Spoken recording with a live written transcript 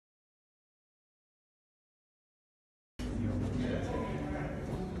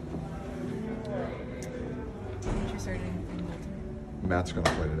Matt's going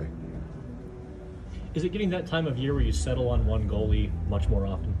to play today. Is it getting that time of year where you settle on one goalie much more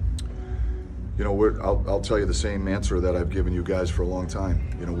often? You know, I'll tell you the same answer that I've given you guys for a long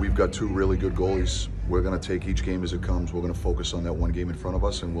time. You know, we've got two really good goalies. We're going to take each game as it comes. We're going to focus on that one game in front of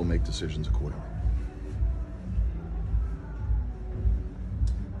us, and we'll make decisions accordingly.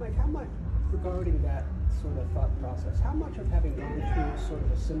 Mike, how much, regarding that sort of thought process, how much of having gone through sort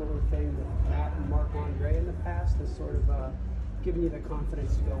of a similar thing with Matt and Marc-Andre in the past has sort of given you the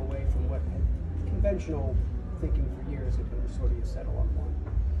confidence to go away from what had conventional thinking for years had been sort of you settle on one?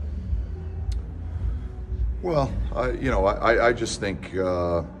 Well, I just think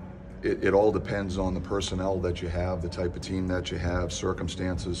it all depends on the personnel that you have, the type of team that you have,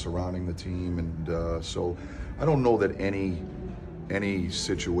 circumstances surrounding the team, and so I don't know that any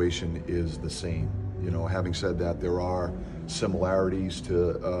situation is the same. You know, having said that, there are similarities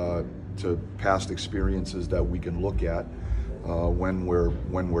to past experiences that we can look at when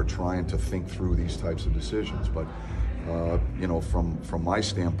we're trying to think through these types of decisions. But you know, from my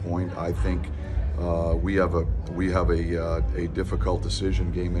standpoint, I think we have a difficult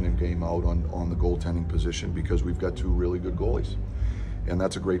decision game in and game out on the goaltending position because we've got two really good goalies, and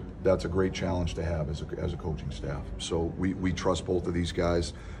that's a great challenge to have as a coaching staff. So we trust both of these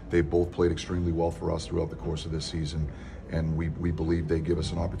guys. They've both played extremely well for us throughout the course of this season, and we believe they give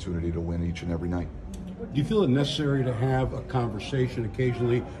us an opportunity to win each and every night. Do you feel it necessary to have a conversation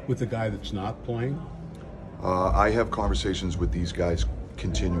occasionally with the guy that's not playing? I have conversations with these guys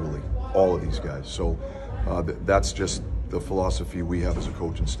continually, all of these guys. So that's just the philosophy we have as a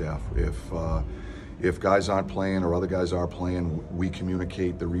coaching staff. If guys aren't playing or other guys are playing, we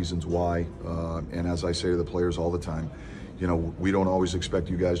communicate the reasons why. And as I say to the players all the time, you know, we don't always expect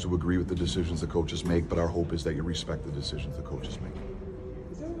you guys to agree with the decisions the coaches make, but our hope is that you respect the decisions the coaches make.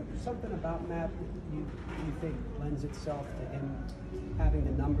 Is there something about Matt you think lends itself to him having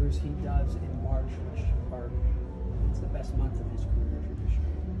the numbers he does in March, which are it's the best month of his career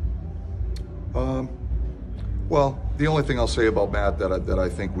traditionally? Well, the only thing I'll say about Matt that I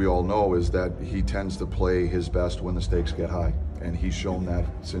think we all know is that he tends to play his best when the stakes get high, and he's shown that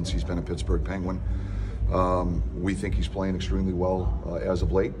since he's been a Pittsburgh Penguin. We think he's playing extremely well as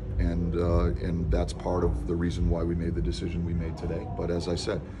of late, and that's part of the reason why we made the decision we made today. But as I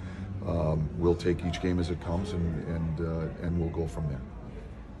said, we'll take each game as it comes, and we'll go from there.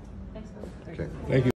 Thanks. Okay. Thank you.